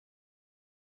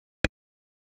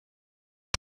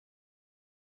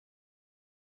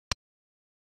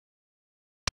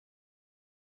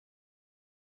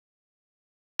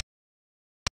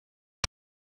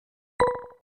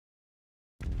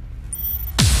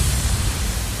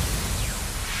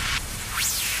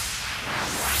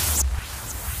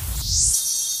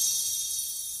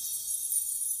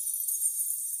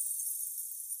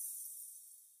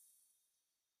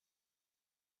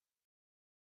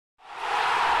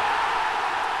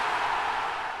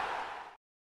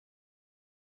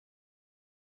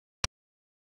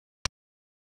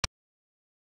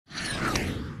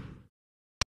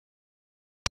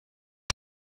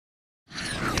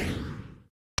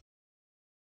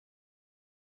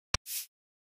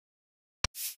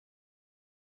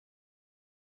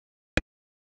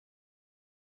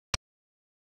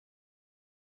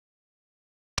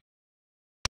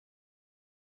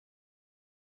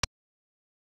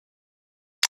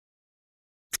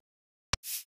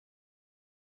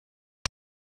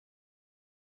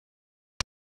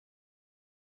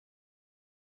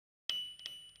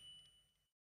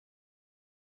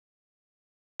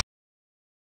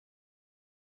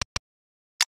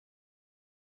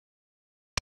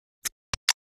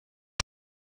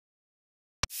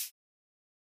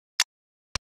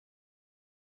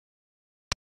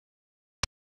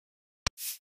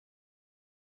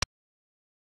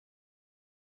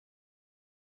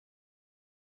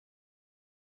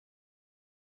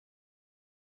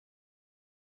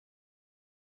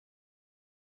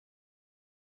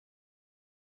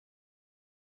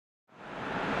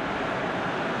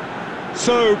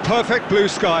So, perfect blue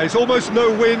skies, almost no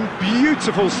wind,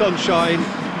 beautiful sunshine.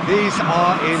 These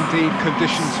are indeed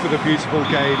conditions for the beautiful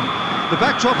game. The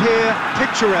backdrop here,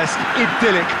 picturesque,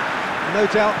 idyllic. No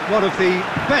doubt one of the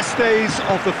best days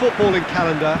of the footballing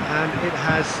calendar, and it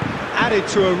has added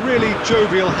to a really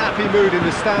jovial, happy mood in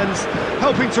the stands,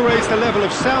 helping to raise the level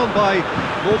of sound by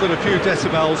more than a few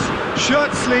decibels.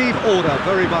 Shirt sleeve order,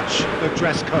 very much the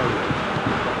dress code.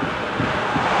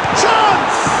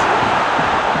 Chance!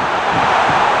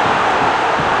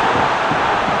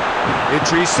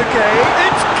 Idrissa Gueye,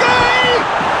 it's Gueye!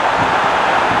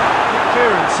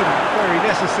 Clearance and very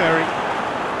necessary.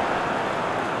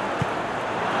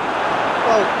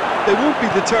 Well, they won't be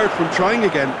deterred from trying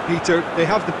again, Peter. They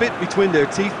have the bit between their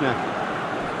teeth now.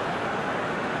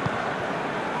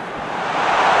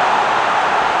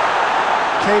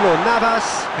 Keylor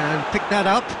Navas can pick that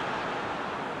up.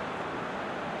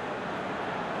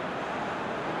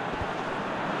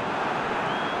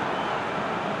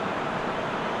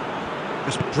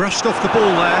 Just brushed off the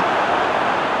ball there.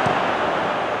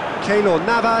 Keylor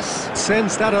Navas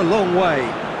sends that a long way.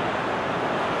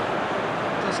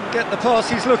 Doesn't get the pass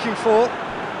he's looking for.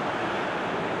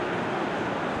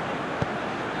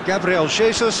 Gabriel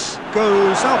Jesus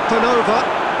goes up and over.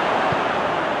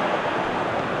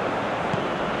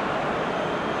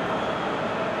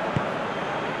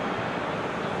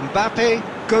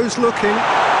 Mbappe goes looking.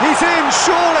 He's in,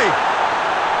 surely!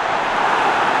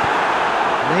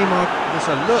 Neymar is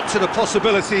alert to the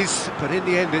possibilities, but in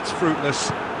the end it's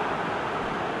fruitless.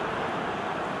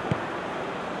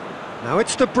 Now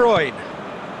it's De Bruyne.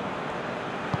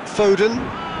 Foden.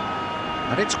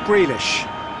 And it's Grealish.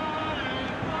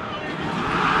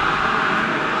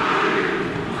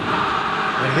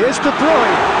 And here's De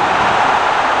Bruyne.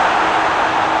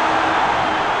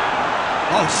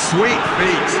 Oh, sweet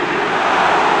feet.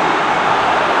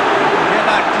 Get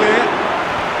that clear.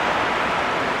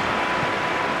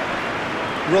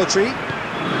 Rodri.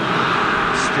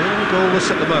 Still goalless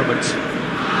at the moment.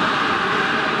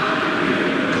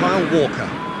 Kyle Walker.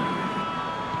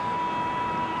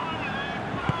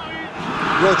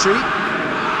 Rodri.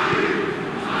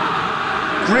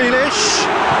 Grealish.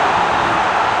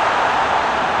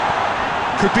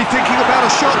 Could be thinking about a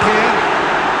shot here.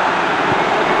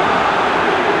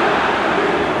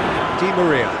 Di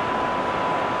Maria.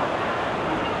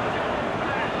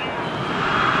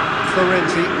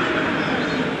 Florenzi.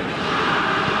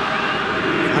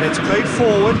 And it's played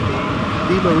forward.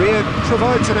 Di Maria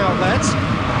provides an outlet.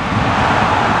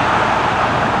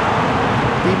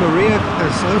 Di Maria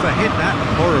has overhit that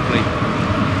horribly.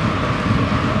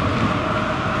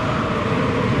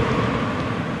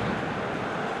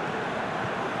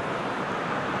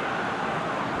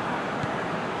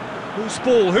 Whose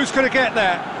ball? Who's going to get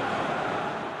there?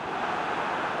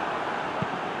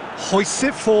 Hoists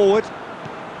it forward.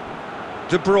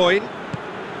 De Bruyne.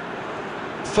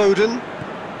 Foden.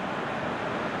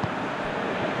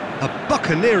 A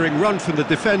buccaneering run from the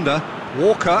defender.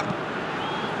 Walker.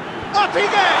 Up he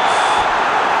gets!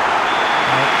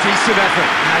 Decent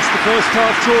effort as the first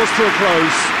half draws to a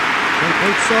close. Well,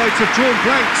 both sides have drawn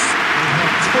blanks. They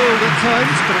have toiled at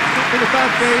times, but it's not been a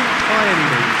bad game by any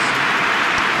means.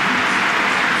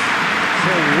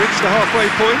 So we reach the halfway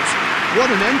point.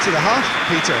 What an end to the half,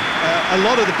 Peter. A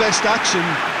lot of the best action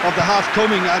of the half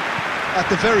coming at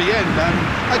the very end, and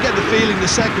I get the feeling the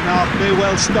second half may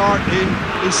well start in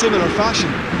similar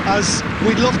fashion, as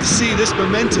we'd love to see this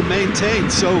momentum maintained,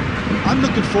 so I'm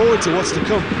looking forward to what's to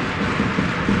come.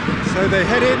 So they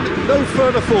head in no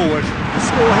further forward. The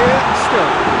score here,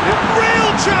 still.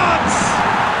 Real chance!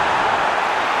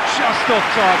 Just off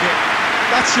target.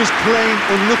 That's just plain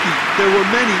unlucky. There were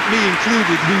many, me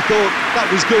included, who thought that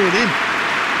was going in.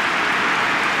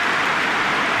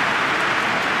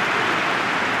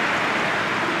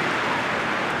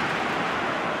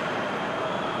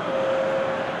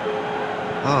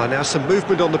 Now some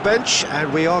movement on the bench,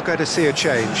 and we are going to see a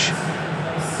change.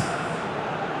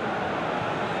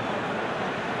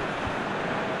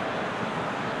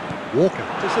 Walker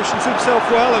positions himself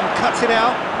well and cuts it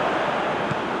out.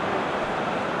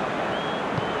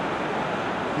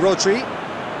 Rodri.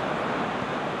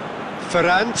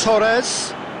 Ferran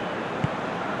Torres.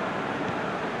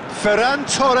 Ferran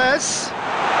Torres.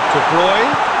 De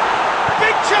Bruyne.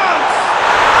 Big chance!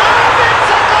 And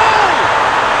it's a goal!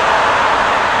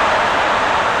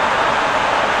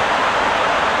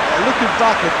 Looking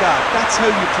back at that, that's how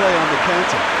you play on the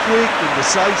counter. Quick and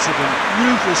decisive and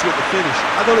ruthless with the finish.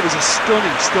 I thought it was a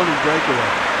stunning, stunning breakaway.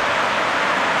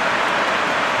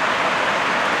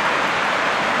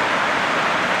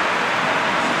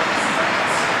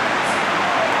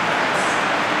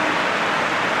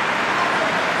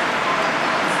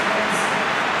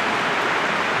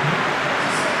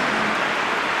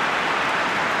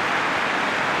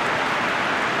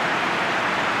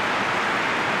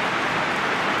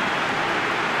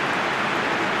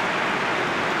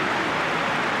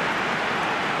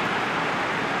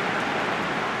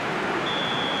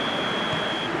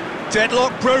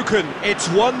 Deadlock broken, it's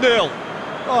 1-0.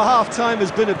 Oh, half-time has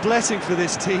been a blessing for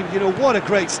this team. You know, what a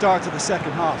great start to the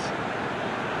second half.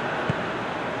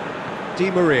 Di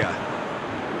Maria.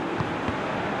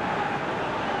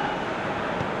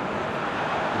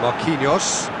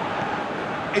 Marquinhos.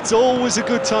 It's always a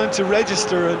good time to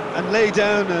register and lay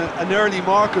down an early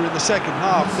marker in the second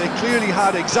half. They clearly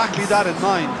had exactly that in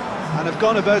mind and have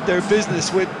gone about their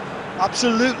business with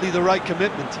absolutely the right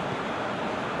commitment.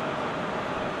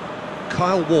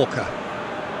 Kyle Walker.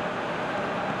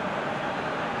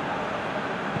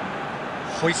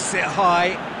 Hoists it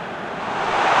high.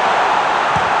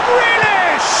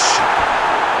 Grealish!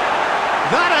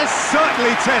 That has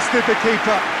certainly tested the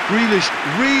keeper. Grealish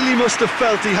really must have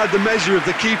felt he had the measure of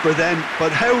the keeper then,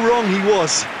 but how wrong he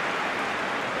was.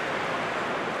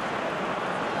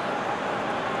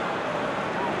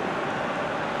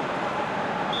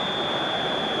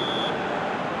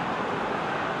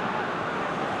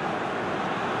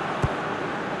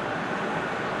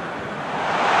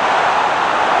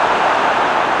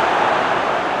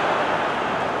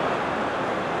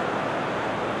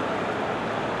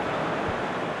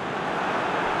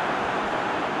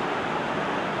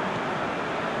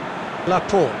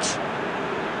 Laporte.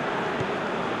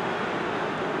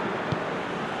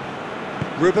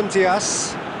 Ruben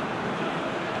Dias.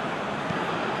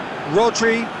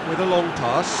 Rodri with a long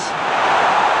pass.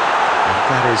 And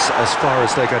that is as far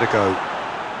as they're going to go.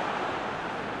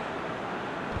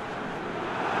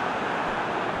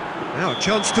 Now a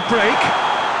chance to break.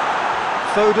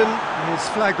 Foden is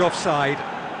flagged offside.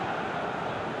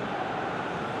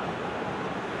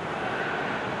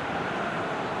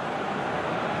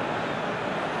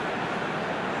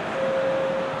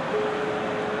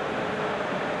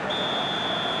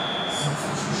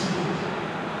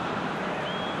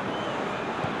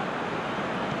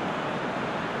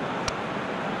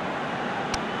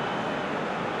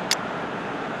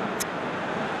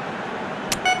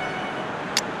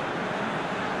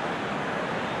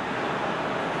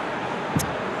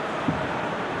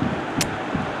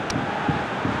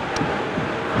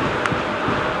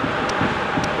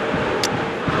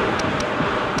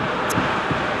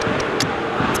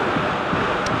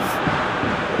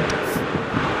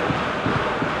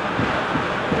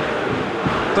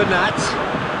 Bernat.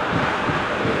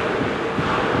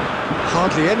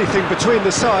 Hardly anything between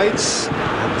the sides,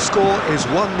 and the score is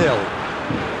 1-0.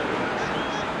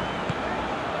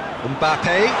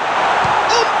 Mbappe.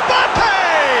 Mbappe!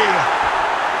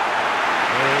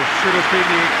 Oh, should have been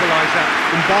the equaliser.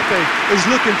 Mbappe is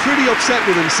looking pretty upset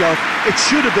with himself. It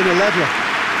should have been a leveller.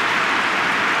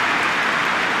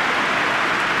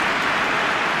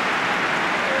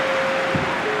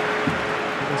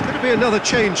 There's going to be another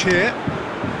change here.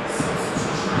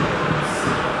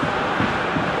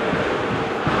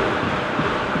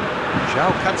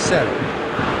 Cancelo.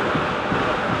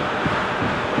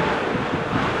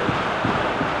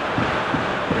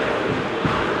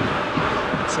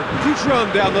 It's a good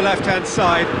run down the left-hand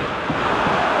side.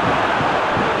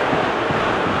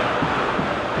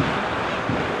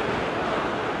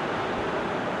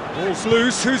 Ball's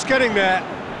loose, who's getting there?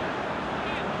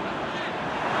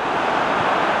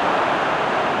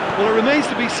 Well, it remains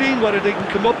to be seen whether they can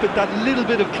come up with that little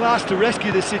bit of class to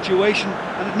rescue this situation,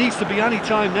 and it needs to be any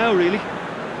time now, really.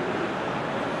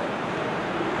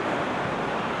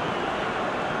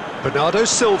 Bernardo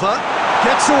Silva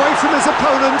gets away from his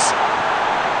opponents.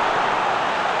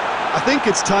 I think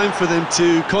it's time for them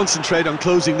to concentrate on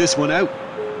closing this one out.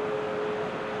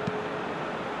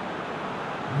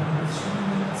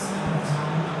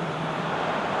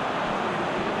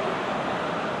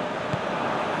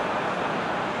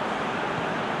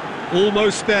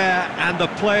 Almost there, and the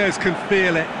players can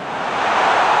feel it.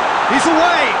 He's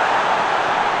away!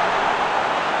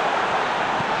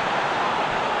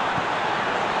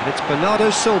 And it's Bernardo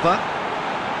Silva.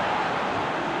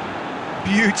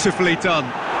 Beautifully done.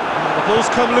 The ball's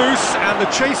come loose, and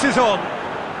the chase is on.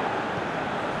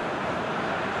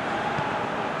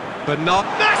 Bernard,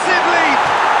 massive leap!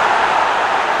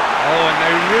 Oh, and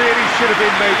they really should have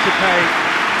been made to pay.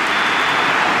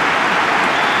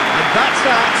 And that's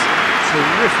that.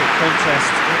 Terrific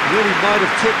contest. It really might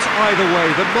have tipped either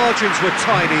way. The margins were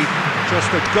tiny,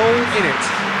 just a goal in it.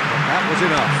 That was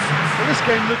enough. Well, this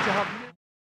game looked to have